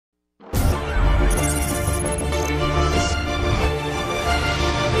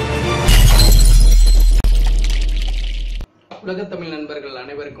உலக தமிழ் நண்பர்கள்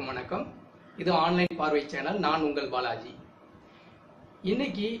அனைவருக்கும் வணக்கம். இது ஆன்லைன் பார்வை சேனல். நான் உங்கள் பாலாஜி.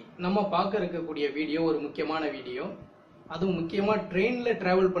 இன்னைக்கு நம்ம பார்க்க இருக்கக்கூடிய வீடியோ ஒரு முக்கியமான வீடியோ. அதுவும் முக்கியமாக ட்ரெயினில்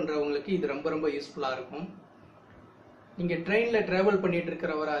ட்ராவல் பண்ணுறவங்களுக்கு இது ரொம்ப ரொம்ப யூஸ்ஃபுல்லாக இருக்கும். நீங்கள் ட்ரெயினில் ட்ராவல் பண்ணிட்டு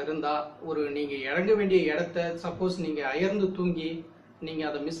இருக்கிறவராக இருந்தால் நீங்கள் இறங்க வேண்டிய இடத்த சப்போஸ் நீங்கள் அயர்ந்து தூங்கி நீங்கள்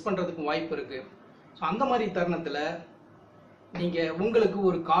அதை மிஸ் பண்ணுறதுக்கு வாய்ப்பு இருக்குது. ஸோ அந்த மாதிரி தருணத்தில் உங்களுக்கு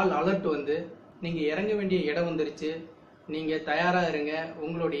ஒரு கால் அலர்ட் வந்து நீங்கள் இறங்க வேண்டிய இடம் வந்துருச்சு, நீங்கள் தயாராக இருங்க,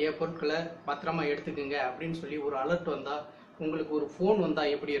 உங்களுடைய பொருட்களை பத்திரமா எடுத்துக்கோங்க அப்படின்னு சொல்லி ஒரு அலர்ட் வந்தால், உங்களுக்கு ஒரு ஃபோன்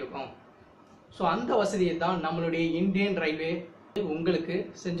வந்தால் எப்படி இருக்கும்? ஸோ அந்த வசதியை தான் நம்மளுடைய இந்தியன் ரயில்வே உங்களுக்கு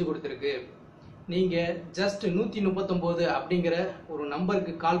செஞ்சு கொடுத்துருக்கு. நீங்கள் ஜஸ்ட் 139 அப்படிங்கிற ஒரு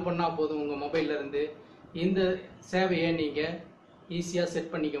நம்பருக்கு கால் பண்ணால் போதும், உங்கள் மொபைல்லேருந்து இந்த சேவையை நீங்கள் ஈஸியாக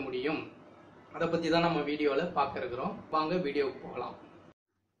செட் பண்ணிக்க முடியும். அதை பற்றி தான் நம்ம வீடியோவில் பார்க்க இருக்கிறோம். வாங்க வீடியோவுக்கு போகலாம்.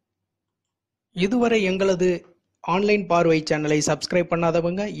 இதுவரை எங்களது ஆன்லைன் பார்வை சேனலை சப்ஸ்கிரைப்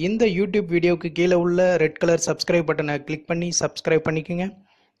பண்ணாதவங்க இந்த யூடியூப் வீடியோவுக்கு கீழே உள்ள ரெட் கலர் சப்ஸ்கிரைப் பட்டனை கிளிக் பண்ணி சப்ஸ்கிரைப் பண்ணிக்கோங்க.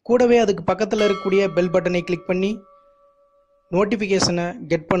 கூடவே அதுக்கு பக்கத்தில் இருக்கக்கூடிய பெல் பட்டனை கிளிக் பண்ணி நோட்டிஃபிகேஷனை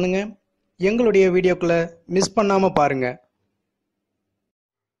கெட் பண்ணுங்கள். எங்களுடைய வீடியோக்களை மிஸ் பண்ணாமல் பாருங்கள்.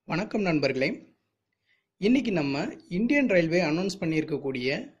 வணக்கம் நண்பர்களே. இன்றைக்கி நம்ம இந்தியன் ரயில்வே அனௌன்ஸ்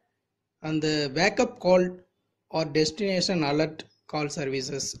பண்ணியிருக்கக்கூடிய அந்த backup call or destination alert call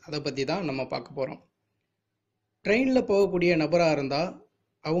services அதை பற்றி தான் நம்ம பார்க்க போகிறோம். ட்ரெயினில் போகக்கூடிய நபராக இருந்தால்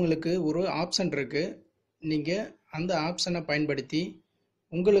அவங்களுக்கு ஒரு ஆப்ஷன் இருக்குது. நீங்கள் அந்த ஆப்ஷனை பயன்படுத்தி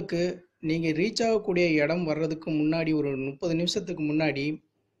உங்களுக்கு நீங்கள் ரீச் ஆகக்கூடிய இடம் வர்றதுக்கு முன்னாடி ஒரு 30 நிமிஷத்துக்கு முன்னாடி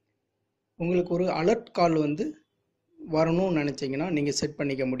உங்களுக்கு ஒரு அலர்ட் கால் வந்து வரணும்னு நினச்சிங்கன்னா நீங்கள் செட்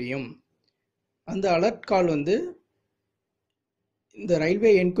பண்ணிக்க முடியும். அந்த அலர்ட் கால் வந்து இந்த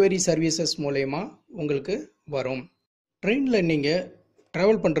ரயில்வே என்கொயரி சர்வீசஸ் மூலயமா உங்களுக்கு வரும். ட்ரெயினில் நீங்கள்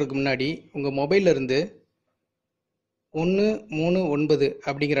ட்ராவல் பண்ணுறதுக்கு முன்னாடி உங்கள் மொபைல்லேருந்து 139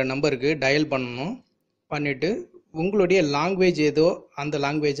 அப்படிங்கிற நம்பருக்கு டயல் பண்ணணும். பண்ணிவிட்டு உங்களுடைய லாங்குவேஜ் ஏதோ அந்த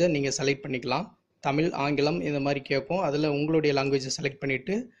லாங்குவேஜை நீங்கள் செலக்ட் பண்ணிக்கலாம். தமிழ், ஆங்கிலம் இந்த மாதிரி கேட்கும். அதில் உங்களுடைய லாங்குவேஜை செலக்ட்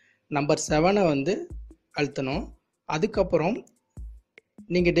பண்ணிவிட்டு நம்பர் 7 வந்து அழுத்தணும். அதுக்கப்புறம்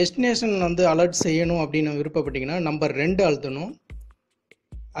நீங்கள் டெஸ்டினேஷன் வந்து அலர்ட் செய்யணும் அப்படின்னு விருப்பப்பட்டீங்கன்னா நம்பர் 2 அழுத்தணும்.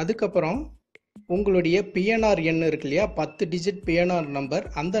 அதுக்கப்புறம் உங்களுடைய பிஎன்ஆர் எண் இருக்கு இல்லையா, 10 டிஜிட் பிஎன்ஆர் நம்பர்,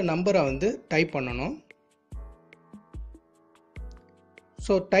 அந்த நம்பரை வந்து டைப் பண்ணணும்.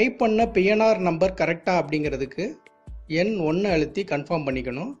 ஸோ டைப் பண்ண பிஎன்ஆர் நம்பர் கரெக்டாக அப்படிங்கிறதுக்கு எண் 1 அழுத்தி கன்ஃபார்ம்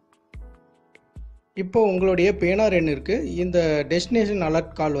பண்ணிக்கணும். இப்போ உங்களுடைய பிஎன்ஆர் எண் இருக்குது. இந்த டெஸ்டினேஷன்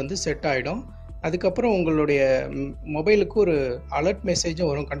அலர்ட் கால் வந்து செட் ஆகிடும். அதுக்கப்புறம் உங்களுடைய மொபைலுக்கு ஒரு அலர்ட் மெசேஜும்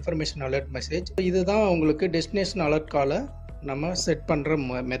வரும், கன்ஃபர்மேஷன் அலர்ட் மெசேஜ். இதுதான் உங்களுக்கு டெஸ்டினேஷன் அலர்ட் காலை நம்ம செட் பண்ணுற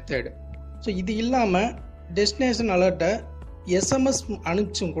மெத்தடு. ஸோ இது இல்லாமல் டெஸ்டினேஷன் அலர்ட்டை எஸ்எம்எஸ்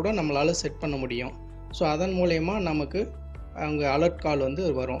அனுப்பிச்சும் கூட நம்மளால் செட் பண்ண முடியும். ஸோ அதன் மூலயமா நமக்கு அவங்க அலர்ட் கால் வந்து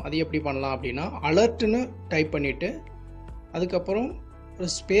வரும். அது எப்படி பண்ணலாம் அப்படின்னா, அலர்ட்டுன்னு டைப் பண்ணிவிட்டு அதுக்கப்புறம் ஒரு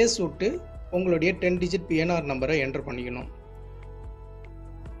ஸ்பேஸ் விட்டு உங்களுடைய 10 டிஜிட் பிஎன்ஆர் நம்பரை என்டர் பண்ணிக்கணும்.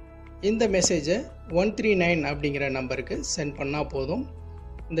 இந்த மெசேஜை 139 அப்படிங்கிற நம்பருக்கு சென்ட் பண்ணால் போதும்.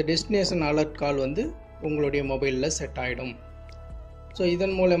 இந்த டெஸ்டினேஷன் அலர்ட் கால் வந்து உங்களுடைய மொபைலில் செட் ஆகிடும். ஸோ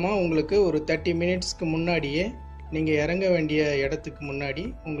இதன் மூலமாக உங்களுக்கு ஒரு 30 மினிட்ஸ்க்கு முன்னாடியே நீங்கள் இறங்க வேண்டிய இடத்துக்கு முன்னாடி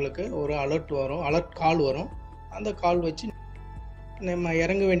உங்களுக்கு ஒரு அலர்ட் வரும், அலர்ட் கால் வரும். அந்த கால் வச்சு நம்ம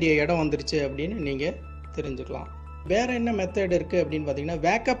இறங்க வேண்டிய இடம் வந்துருச்சு அப்படின்னு நீங்கள் தெரிஞ்சுக்கலாம். வேறு என்ன மெத்தட் இருக்குது அப்படின்னு பார்த்தீங்கன்னா,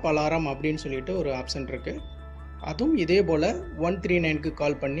 பேக்கப் அலாரம் அப்படின்னு சொல்லிட்டு ஒரு ஆப்ஷன் இருக்குது. அதுவும் இதே போல் 139க்கு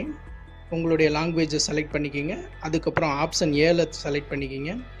கால் பண்ணி உங்களுடைய லாங்குவேஜை செலக்ட் பண்ணிக்கிங்க. அதுக்கப்புறம் ஆப்ஷன் 7 செலக்ட்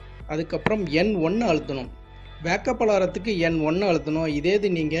பண்ணிக்கிங்க. அதுக்கப்புறம் எண் 1 அழுத்தணும். பேக்கப் அலாரத்துக்கு எண் 1 அழுத்தணும். இதே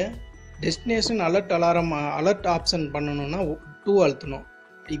இது நீங்கள் டெஸ்டினேஷன் அலர்ட் ஆப்ஷன் பண்ணணுன்னா 2 அழுத்தணும்.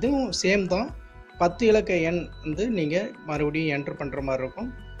 இதுவும் சேம் தான். 10 இலக்க எண் வந்து நீங்கள் மறுபடியும் என்ட்ரு பண்ணுற மாதிரி இருக்கும்.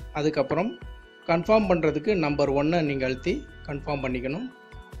 அதுக்கப்புறம் கன்ஃபார்ம் பண்ணுறதுக்கு நம்பர் 1 நீங்கள் அழுத்தி கன்ஃபார்ம் பண்ணிக்கணும்.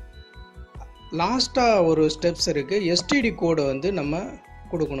 லாஸ்ட்டாக ஒரு ஸ்டெப்ஸ் இருக்குது. எஸ்டிடி கோடு வந்து நம்ம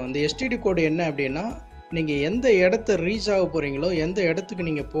கொடுக்கணும். இந்த எஸ்டிடி கோடு என்ன அப்படின்னா, நீங்கள் எந்த இடத்த ரீச் ஆக போகிறீங்களோ, எந்த இடத்துக்கு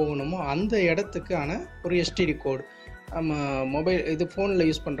நீங்கள் போகணுமோ அந்த இடத்துக்கான ஒரு எஸ்டிடி கோடு. நம்ம மொபைல் இது ஃபோனில்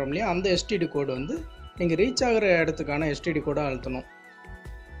யூஸ் பண்ணுறோம் இல்லையா, அந்த எஸ்டிடி கோடு வந்து நீங்கள் ரீச் ஆகிற இடத்துக்கான எஸ்டிடி கோடாக அழுத்தணும்.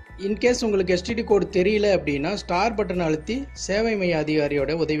 இன்கேஸ் உங்களுக்கு எஸ்டிடி கோடு தெரியல அப்படின்னா ஸ்டார் பட்டன் அழுத்தி சேவை மைய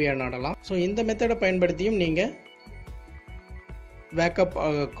அதிகாரியோட உதவியை நாடலாம். ஸோ இந்த மெத்தடை பயன்படுத்தியும் நீங்கள் பேக்கப்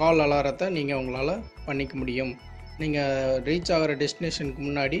கால் அலாரத்தை நீங்கள் உங்களால் பண்ணிக்க முடியும். நீங்கள் ரீச் ஆகிற டெஸ்டினேஷனுக்கு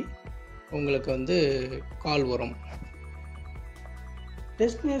முன்னாடி உங்களுக்கு வந்து கால் வரும்.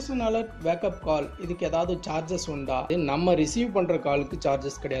 டெஸ்டினேஷன் அலர்ட் பேக்கப் கால் இதுக்கு ஏதாவது சார்ஜஸ் உண்டா? நம்ம ரிசீவ் பண்ணுற காலுக்கு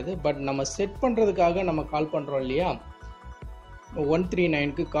சார்ஜஸ் கிடையாது. பட் நம்ம செட் பண்ணுறதுக்காக நம்ம கால் பண்ணுறோம் இல்லையா,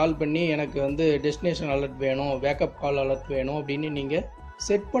 139க்கு கால் பண்ணி எனக்கு வந்து டெஸ்டினேஷன் அலர்ட் வேணும், பேக்கப் கால் அலர்ட் வேணும் அப்படின்னு நீங்கள்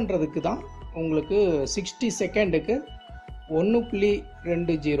செட் பண்ணுறதுக்கு தான் உங்களுக்கு 60 செகண்டுக்கு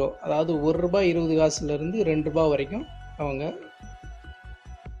 1.20, அதாவது ₹1.20 2 வரைக்கும் அவங்க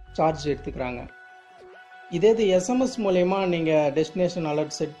சார்ஜ் எடுத்துக்கிறாங்க. இதே இது எஸ்எம்எஸ் மூலயமா நீங்கள் டெஸ்டினேஷன்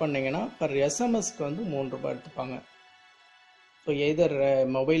அலர்ட் செட் பண்ணிங்கன்னா பர் எஸ்எம்எஸ்க்கு வந்து ₹3 எடுத்துப்பாங்க. ஸோ எதர்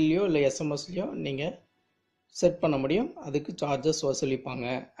மொபைல்லையோ இல்லை எஸ்எம்எஸ்லையோ நீங்கள் செட் பண்ண முடியும், அதுக்கு சார்ஜஸ் வசூலிப்பாங்க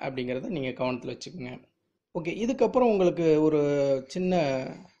அப்படிங்கிறத நீங்கள் கவனத்தில் வச்சுக்கோங்க. ஓகே, இதுக்கப்புறம் உங்களுக்கு ஒரு சின்ன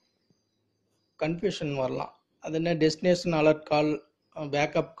கன்ஃபியூஷன் வரலாம். அது என்ன டெஸ்டினேஷன் அலர்ட் கால்,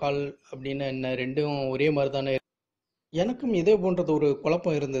 பேக்கப் கால் அப்படின்னு என்ன, ரெண்டும் ஒரே மாதிரி தானே? எனக்கும் இதே போன்றது ஒரு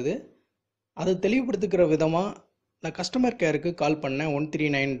குழப்பம் இருந்தது. அது தெளிவுபடுத்திக்கிற விதமாக நான் கஸ்டமர் கேருக்கு கால் பண்ணேன்,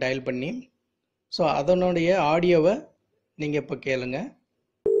 139 டயல் பண்ணி. ஸோ அதனுடைய ஆடியோவை நீங்கள் இப்போ கேளுங்க.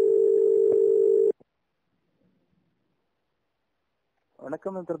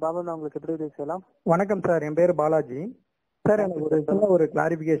 வணக்கம் மிஸ்டர் பாபு, நான் உங்களுக்கு எப்படி பேசலாம்? வணக்கம் சார், என் பேர் பாலாஜி. சார் எனக்கு ஒரு சின்ன ஒரு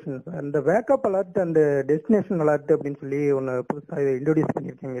கிளாரிஃபிகேஷன் சார். இந்த wake up alert and destination alert அப்படின்னு சொல்லி ஒன்று புதுசாக இதை இன்ட்ரோடியூஸ்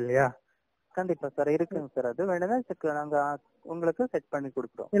பண்ணியிருக்கீங்க இல்லையா? கண்டிப்பா சார், இருக்குங்க சார். அது வேணும்னா நாங்க உங்களுக்கு செட் பண்ணி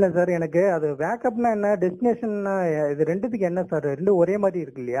கொடுக்குறோம். இல்லை சார், எனக்கு அது வேக்கப்னா என்ன, டெஸ்டினேஷன்னா இது ரெண்டுத்துக்கு என்ன சார்? ரெண்டும் ஒரே மாதிரி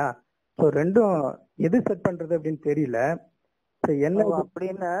இருக்கு இல்லையா? ஸோ ரெண்டும் எது செட் பண்றது அப்படின்னு தெரியல. என்ன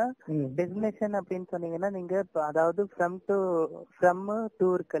அப்படின்னா டெஸ்டினேஷன் அப்படின்னு சொன்னீங்கன்னா நீங்க அதாவது ஃப்ரம் டு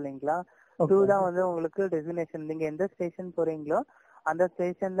இருக்கு இல்லைங்களா? டூ தான் வந்து உங்களுக்கு டெஸ்டினேஷன். நீங்க எந்த ஸ்டேஷன் போறீங்களோ அந்த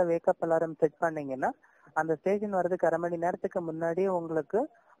ஸ்டேஷன்ல வேக்கப் அலாரம் செட் பண்ணீங்கன்னா அந்த ஸ்டேஷன் வர்றதுக்கு 1/2 மணி நேரத்துக்கு முன்னாடியே உங்களுக்கு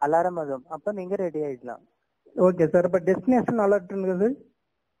அலாரம் வரும். அப்ப நீங்க ரெடி ஆயிடலாம். Okay sir. இப்ப டெஸ்டினேஷன் அலர்ட்ங்கிறது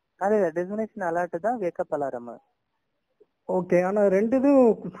அது டெஸ்டினேஷன் அலர்ட் தான் வேக்கப் அலாரம். ஓகே, ஆனா ரெண்டுதும்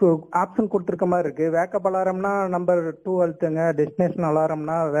ஆப்ஷன் கொடுத்துருக்க மாதிரி இருக்கு. வேக்கப் அலாரம்னா நம்பர் 2 அழுத்துங்க, டெஸ்டினேஷன்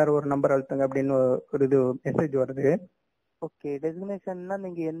அலாரம்னா வேற ஒரு நம்பர் அழுத்துங்க அப்படின்னு ஒரு இது மெசேஜ் வருது. ஓகே, டெஸ்டினேஷன்னா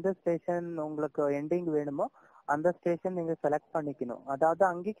நீங்க எந்த ஸ்டேஷன் உங்களுக்கு எண்டிங் வேணுமோ அந்த ஸ்டேஷன் நீங்க செலக்ட் பண்ணிக்கணும். அதாவது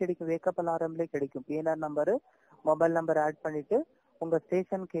அங்கே கிடைக்கும், வேக்கப் அலாரம்லயே கிடைக்கும். PNR number, mobile number add பண்ணிட்டு உங்க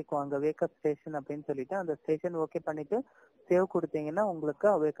ஸ்டேஷன் கேட்கும், அங்க வேக்கப் ஸ்டேஷன் அப்படின்னு சொல்லிட்டு அந்த ஸ்டேஷன் ஓகே பண்ணிட்டு சேவ் கொடுத்தீங்கன்னா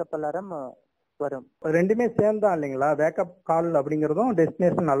உங்களுக்கு வேக்கப் அலாரம் வரும். ரெண்டுமே சேம் தான் இல்லைங்களா? வேக்கப் கால் அப்படிங்கறதும்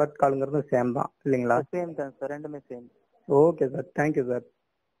டெஸ்டினேஷன் அலர்ட் கால்ங்கிறதும் சேம் தான் இல்லைங்களா? சேம் தான் சார், ரெண்டுமே same. Okay sir, thank you sir.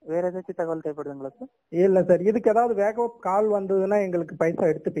 வேற ஏதாச்சும் தகவல் தேவைப்படுதுங்களா சார்? இல்ல சார், இதுக்கு ஏதாவது வேக்கப் கால் வந்ததுன்னா எங்களுக்கு பைசா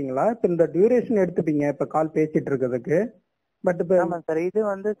எடுத்துப்பீங்களா? இப்ப இந்த டியூரேஷன் எடுத்துப்பீங்க இப்ப கால் பேசிட்டு இருக்கிறதுக்கு. பட் ஆமா சார், இது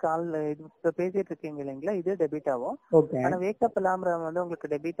வந்து கால் இப்ப பேசிட்டு இருக்கீங்க இல்லைங்களா, இது டெபிட் ஆகும். ஓகே, ஆனா வேக்கப் அலாரம் வந்து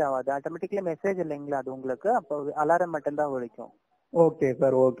உங்களுக்கு டெபிட் ஆகாது, ஆட்டோமேட்டிக்கலி மெசேஜ் இல்லைங்களா அது உங்களுக்கு, அப்போ அலாரம் மட்டும் தான் ஒழிக்கும். Okay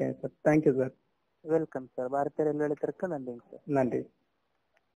sir, okay sir, thank you sir. Welcome sir. Bharatiya railway நிலையத்திற்கு நன்றிங்க சார். நன்றி.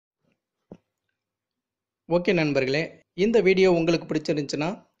 ஓகே நண்பர்களே, இந்த வீடியோ உங்களுக்கு பிடிச்சிருந்துச்சுன்னா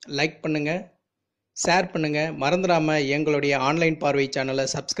லைக் பண்ணுங்க, ஷேர் பண்ணுங்க, மறந்துடாம எங்களுடைய ஆன்லைன் பார்வை சேனலை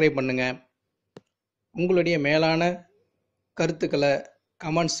சப்ஸ்கிரைப் பண்ணுங்க. உங்களுடைய மேலான கருத்துக்களை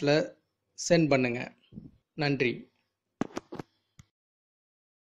கமெண்ட்ஸில் சென்ட் பண்ணுங்க. நன்றி.